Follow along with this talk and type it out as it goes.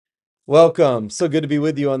Welcome. So good to be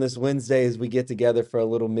with you on this Wednesday as we get together for a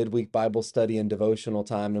little midweek Bible study and devotional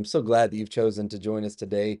time. And I'm so glad that you've chosen to join us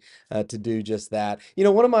today to do just that. You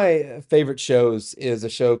know, one of my favorite shows is a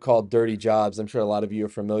show called Dirty Jobs. I'm sure a lot of you are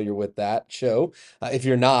familiar with that show. If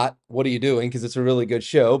you're not, what are you doing? Because it's a really good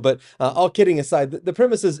show. But all kidding aside, the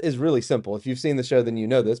premise is really simple. If you've seen the show, then you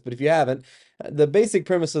know this. But if you haven't, the basic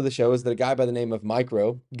premise of the show is that a guy by the name of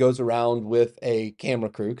Micro goes around with a camera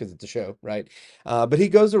crew, because it's a show, right? But he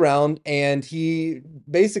goes around and he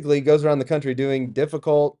basically goes around the country doing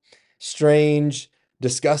difficult, strange,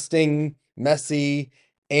 disgusting, messy,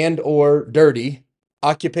 and or dirty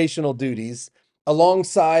occupational duties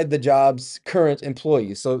alongside the job's current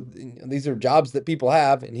employees. So these are jobs that people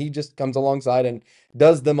have, and he just comes alongside and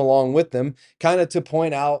does them along with them, kind of to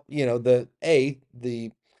point out, the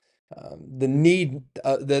need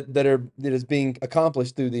that is being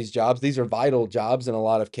accomplished through these jobs. These are vital jobs in a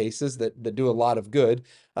lot of cases that do a lot of good,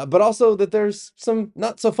 but also that there's some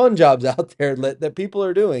not so fun jobs out there that people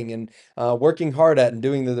are doing and working hard at and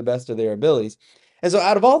doing to the best of their abilities. And so,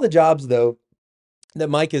 out of all the jobs, though, that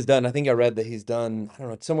Mike has done, I think I read that he's done, I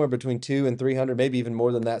don't know, somewhere between 200 and 300, maybe even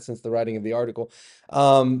more than that since the writing of the article.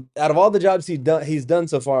 Out of all the jobs he's done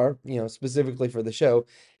so far, specifically for the show,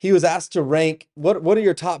 he was asked to rank what are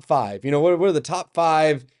your top five? What are the top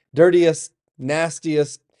five dirtiest,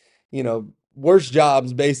 nastiest, worst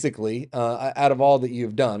jobs basically out of all that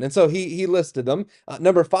you've done. And so he listed them.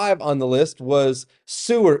 Number five on the list was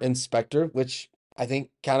sewer inspector, which I think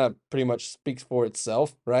kind of pretty much speaks for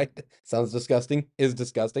itself, right? Sounds disgusting, is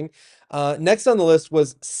disgusting. Next on the list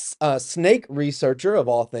was snake researcher, of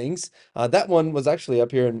all things. That one was actually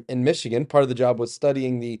up here in Michigan. Part of the job was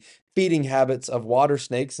studying the feeding habits of water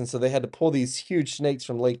snakes. And so they had to pull these huge snakes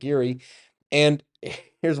from Lake Erie. And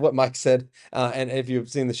here's what Mike said. And if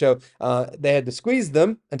you've seen the show, they had to squeeze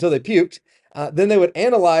them until they puked. Then they would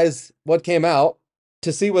analyze what came out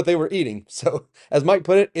to see what they were eating. So, as Mike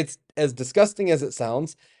put it, it's as disgusting as it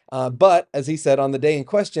sounds. But as he said on the day in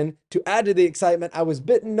question, to add to the excitement, I was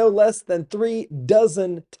bitten no less than 3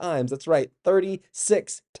 dozen times. That's right,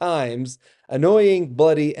 36 times. Annoying,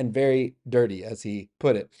 bloody, and very dirty, as he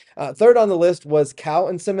put it. Third on the list was cow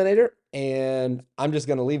inseminator, and I'm just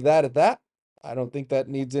going to leave that at that. I don't think that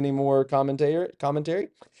needs any more commentary.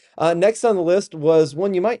 Next on the list was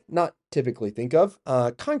one you might not typically think of,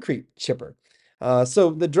 concrete chipper. So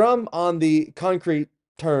the drum on the concrete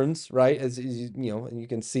turns, right? As and you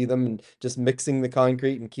can see them and just mixing the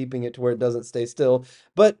concrete and keeping it to where it doesn't stay still.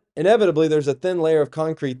 But inevitably, there's a thin layer of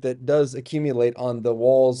concrete that does accumulate on the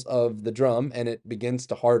walls of the drum and it begins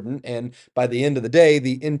to harden. And by the end of the day,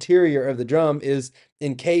 the interior of the drum is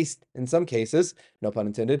encased, in some cases, no pun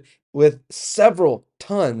intended, with several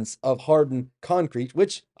tons of hardened concrete,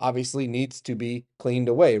 which obviously needs to be cleaned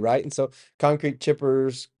away, right? And so concrete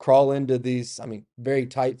chippers crawl into these, very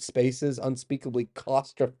tight spaces, unspeakably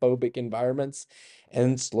claustrophobic environments,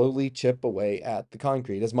 and slowly chip away at the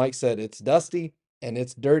concrete. As Mike said, it's dusty and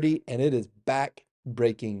it's dirty and it is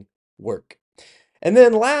back-breaking work. And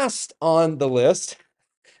then last on the list,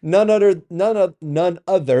 none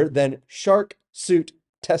other than shark suit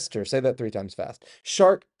tester. Say that 3 times fast.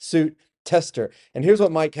 Shark suit tester. And here's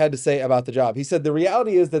what Mike had to say about the job. He said, the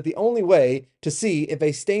reality is that the only way to see if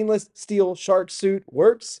a stainless steel shark suit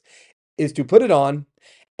works is to put it on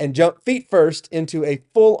and jump feet first into a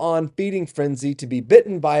full-on feeding frenzy to be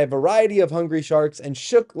bitten by a variety of hungry sharks and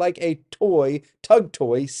shook like a tug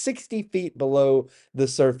toy, 60 feet below the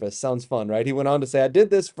surface. Sounds fun, right? He went on to say, I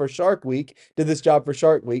did this job for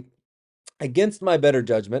Shark Week against my better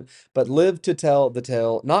judgment, but live to tell the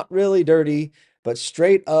tale. Not really dirty, but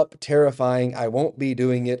straight up terrifying. I won't be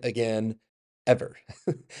doing it again ever.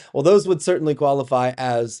 Well, those would certainly qualify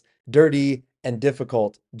as dirty and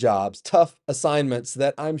difficult jobs, tough assignments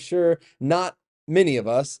that I'm sure not many of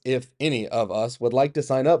us, if any of us, would like to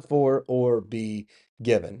sign up for or be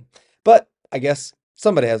given. But I guess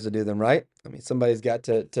somebody has to do them, right? Somebody's got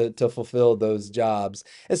to fulfill those jobs.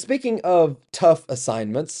 And speaking of tough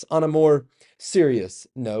assignments, on a more serious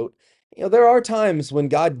note, there are times when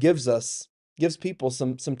God gives people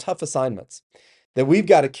some tough assignments that we've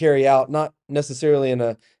got to carry out, not necessarily in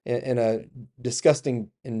a disgusting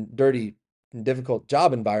and dirty and difficult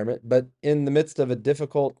job environment, but in the midst of a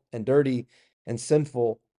difficult and dirty and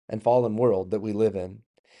sinful and fallen world that we live in.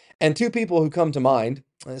 And two people who come to mind,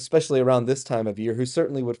 especially around this time of year, who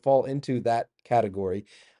certainly would fall into that category,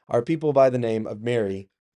 are people by the name of Mary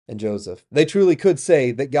and Joseph. They truly could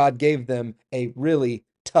say that God gave them a really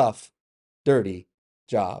tough, dirty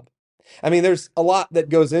job. There's a lot that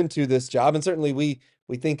goes into this job, and certainly we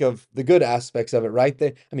think of the good aspects of it, right?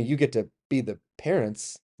 You get to be the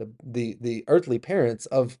parents, the earthly parents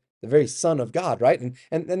of the very Son of God, right?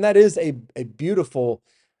 And that is a beautiful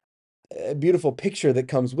picture that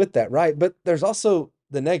comes with that, right? But there's also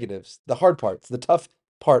the negatives, the hard parts, the tough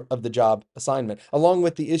part of the job assignment. Along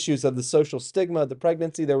with the issues of the social stigma of the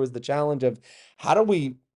pregnancy, there was the challenge of how do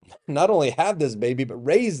we not only have this baby, but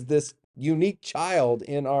raise this unique child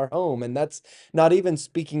in our home? And that's not even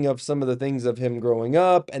speaking of some of the things of him growing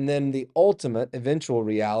up and then the ultimate eventual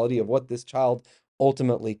reality of what this child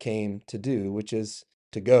ultimately came to do, which is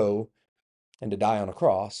to go and to die on a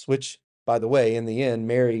cross, which, by the way, in the end,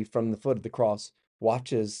 Mary from the foot of the cross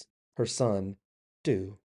watches her son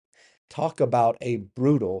do. Talk about a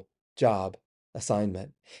brutal job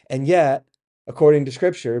assignment. And yet, according to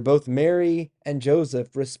scripture, both Mary and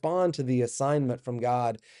Joseph respond to the assignment from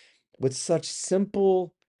God with such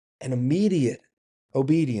simple and immediate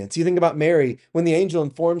obedience. You think about Mary when the angel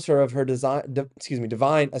informs her of her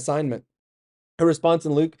divine assignment. Her response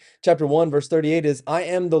in Luke chapter 1, verse 38 is, I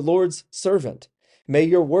am the Lord's servant. May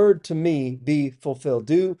your word to me be fulfilled.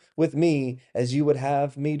 Do with me as you would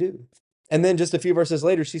have me do. And then just a few verses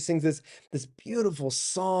later, she sings this beautiful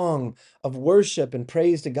song of worship and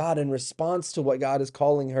praise to God in response to what God is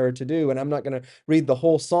calling her to do. And I'm not going to read the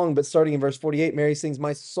whole song, but starting in verse 48, Mary sings,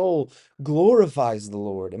 my soul glorifies the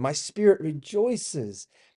Lord, and my spirit rejoices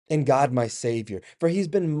in God my Savior, for he's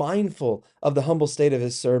been mindful of the humble state of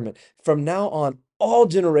his servant. From now on, all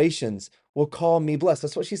generations will call me blessed.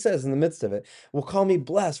 That's what she says in the midst of it. Will call me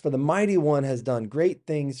blessed, for the mighty one has done great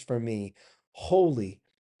things for me. Holy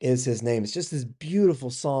is his name. It's just this beautiful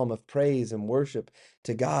psalm of praise and worship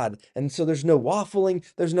to God. And so there's no waffling,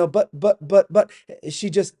 there's no but.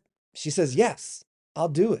 She says, yes, I'll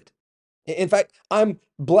do it. In fact, I'm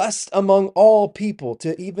blessed among all people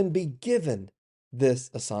to even be given this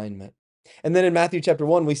assignment. And then in Matthew chapter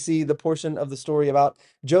 1, we see the portion of the story about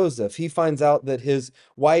Joseph. He finds out that his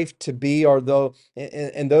wife to be, or though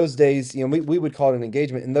in those days, we would call it an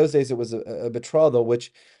engagement. In those days, it was a betrothal,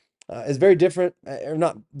 which is very different, or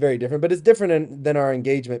not very different, but it's different than our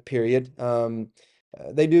engagement period.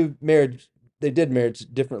 They do marriage, they did marriage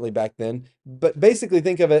differently back then, but basically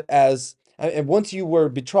think of it as, and once you were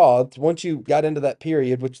betrothed, once you got into that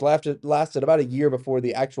period, which lasted about a year before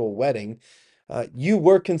the actual wedding, you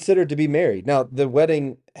were considered to be married. Now, the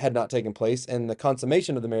wedding had not taken place and the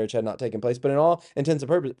consummation of the marriage had not taken place, but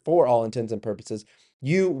for all intents and purposes,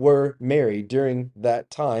 you were married during that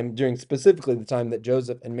time, during specifically the time that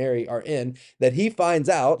Joseph and Mary are in, that he finds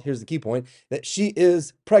out, here's the key point, that she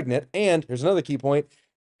is pregnant, and here's another key point,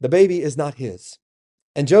 the baby is not his.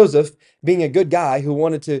 And Joseph, being a good guy who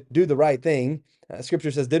wanted to do the right thing,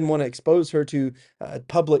 scripture says didn't want to expose her to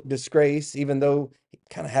public disgrace, even though he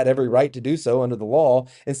kind of had every right to do so under the law.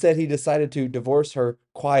 Instead, he decided to divorce her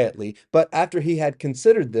quietly. But after he had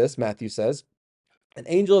considered this, Matthew says, an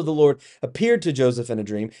angel of the Lord appeared to Joseph in a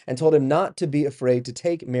dream and told him not to be afraid to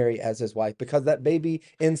take Mary as his wife, because that baby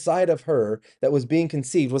inside of her that was being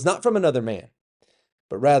conceived was not from another man,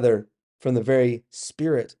 but rather from the very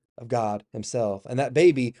Spirit of God himself. And that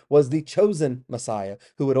baby was the chosen Messiah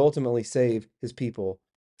who would ultimately save his people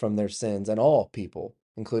from their sins, and all people,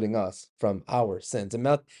 including us, from our sins.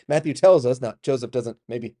 And Matthew tells us, now Joseph doesn't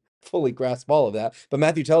maybe fully grasp all of that, but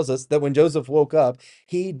Matthew tells us that when Joseph woke up,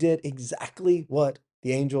 he did exactly what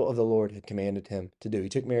the angel of the Lord had commanded him to do. He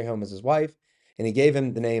took Mary home as his wife, and he gave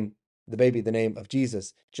him the baby, the name of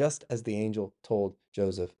Jesus, just as the angel told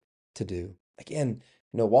Joseph to do. Again,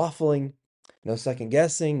 no waffling, no second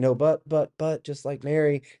guessing, no but, just like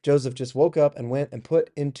Mary, Joseph just woke up and went and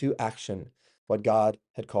put into action what God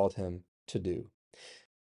had called him to do.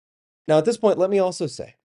 Now, at this point, let me also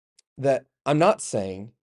say that I'm not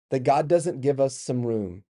saying that God doesn't give us some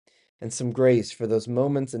room and some grace for those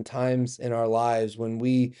moments and times in our lives when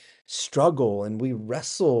we struggle and we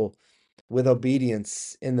wrestle with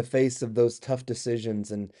obedience in the face of those tough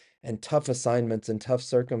decisions and tough assignments and tough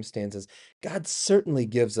circumstances. God certainly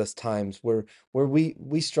gives us times where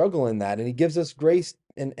we struggle in that, and he gives us grace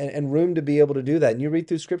and room to be able to do that. And you read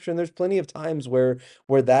through scripture and there's plenty of times where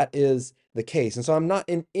that is the case. And so I'm not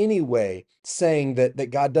in any way saying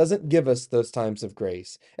that God doesn't give us those times of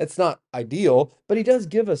grace. It's not ideal, but he does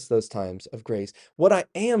give us those times of grace. What I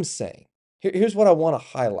am saying, here's what I want to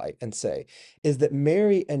highlight and say, is that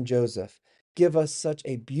Mary and Joseph give us such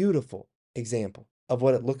a beautiful example of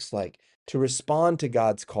what it looks like to respond to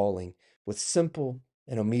God's calling with simple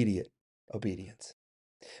and immediate obedience.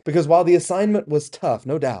 Because while the assignment was tough,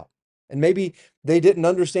 no doubt, and maybe they didn't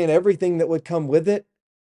understand everything that would come with it,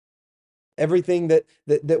 everything that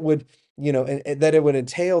would, and that it would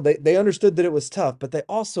entail, they understood that it was tough, but they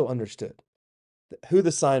also understood who the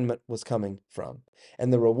assignment was coming from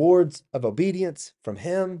and the rewards of obedience from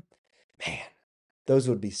him. Man, those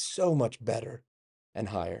would be so much better and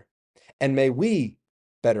higher. And may we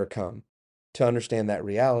better come to understand that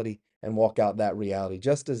reality and walk out that reality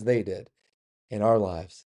just as they did in our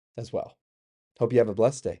lives as well. Hope you have a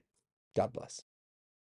blessed day. God bless.